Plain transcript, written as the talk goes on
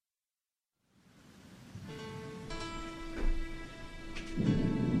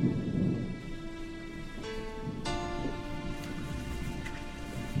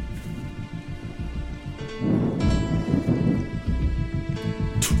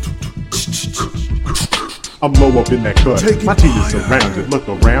I'm low up in that cut. My team is surrounded. Look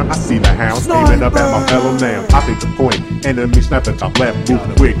around, I see the hounds aiming up at my fellow now. I take the point, enemy snap the top left, move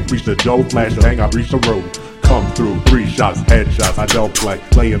quick, reach the dough, flash bang, I reach the road. Come through, 3 shots, headshots, I don't play.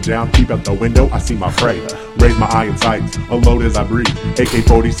 Lay him down, peep out the window, I see my prey. Raise my iron sights, unload as I breathe.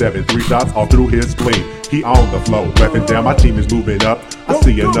 AK-47, 3 shots all through his spleen. He on the flow, weapon down, my team is moving up. I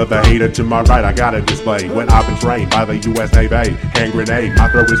see another hater to my right, I got a display. When I've been trained by the US Navy, hand grenade, my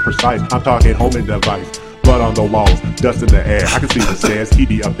throw is precise. I'm talking homing device. Blood on the walls, dust in the air. I can see the stairs, he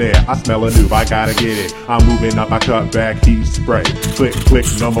be up there. I smell a noob, I gotta get it. I'm moving up, I cut back, he spray. Click, click,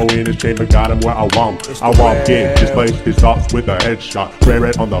 no more in his chamber, got him where I want. I walk in, displace his thoughts with a headshot.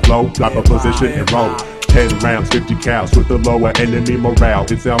 Red on the flow, drop a position and roll. 10 rounds, 50 cows with the lower enemy morale.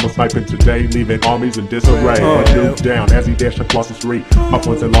 It's almost sniping today, leaving armies in disarray. One dude down as he dashed across the street. My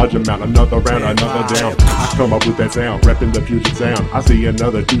points in large amount, another round, another down. I come up with that sound, repping the fusion sound. I see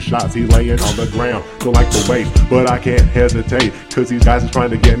another 2 shots, he laying on the ground. Don't like the waste, but I can't hesitate. Cause these guys is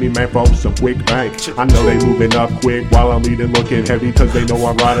trying to get me, man, for some quick bang. I know they moving up quick while I'm leading looking heavy. Cause they know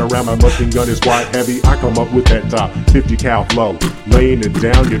I'm riding around, my machine gun is quite heavy. I come up with that top, 50 cal flow. Laying it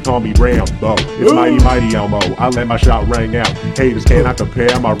down, you call me Rambo. It's mighty Elmo, I let my shot ring out. Haters cannot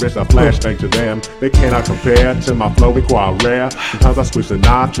compare, my wrist a flashbang to them. They cannot compare to my flow, it quite rare. Sometimes I switch the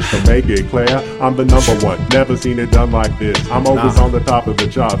knob just to make it clear. I'm the #1, never seen it done like this. I'm always on the top of the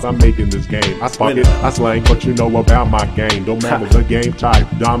charts, I'm making this game. I spark it, I slang, but you know about my game. Don't matter the game type,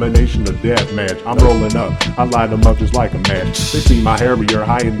 domination or deathmatch. I'm rolling up, I light them up just like a match. They see my Harrier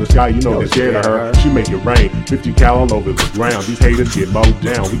high in the sky, you know they're scared of her. She make it rain, 50 cal all over the ground. These haters get mowed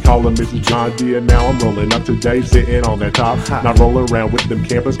down, we call them Mrs. John Deere. Now I'm rolling up today, sitting on that top. Not rolling around with them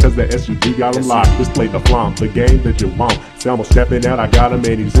campers, cause the SUV got them locked. Just play the flom, the game that you want. Selma stepping out, I got him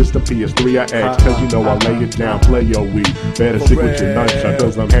in his system, PS3 or X. Cause you know I lay it down, play your weed. Better stick with your nunchuck,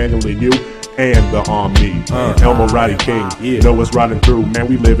 cause I'm handling you and the army. Elmo Roddy King, know what's riding through, man,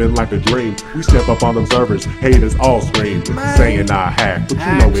 we living like a dream. We step up on them servers, haters all scream, saying I hack, but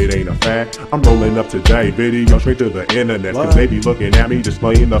you know it ain't a fact. I'm rolling up today, video straight to the internet, cause they be looking at me,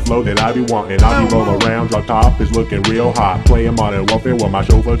 displaying the flow that I be wanting. I be rolling around, drop top is looking real hot, playing modern warfare while my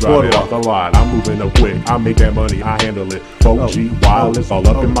chauffeur drive it off the lot. I'm moving up quick, I make that money, I handle it. 4G, wireless, all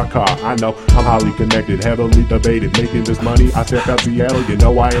up in my car. I know I'm highly connected, heavily debated, making this money. I step out Seattle, you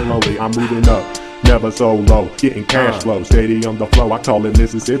know I ain't lonely, I'm moving up. Never so low, getting cash flow, steady on the flow, I call it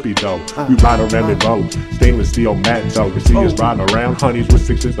Mississippi though. We ride around in boats, stainless steel mat toe. You see us riding around, honeys with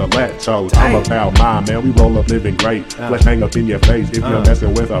 6 stilettos. I'm about mine, man, we roll up living great. Flash hang up in your face if you're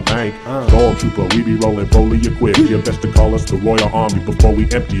messing with a bank. Stormtrooper, we be rolling fully equipped. You're best to call us the Royal Army before we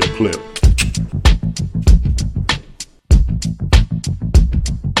empty a clip.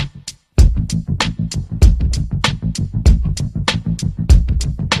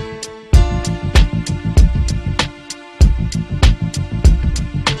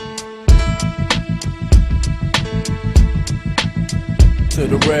 To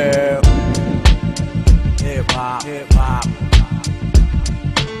the real hip hop.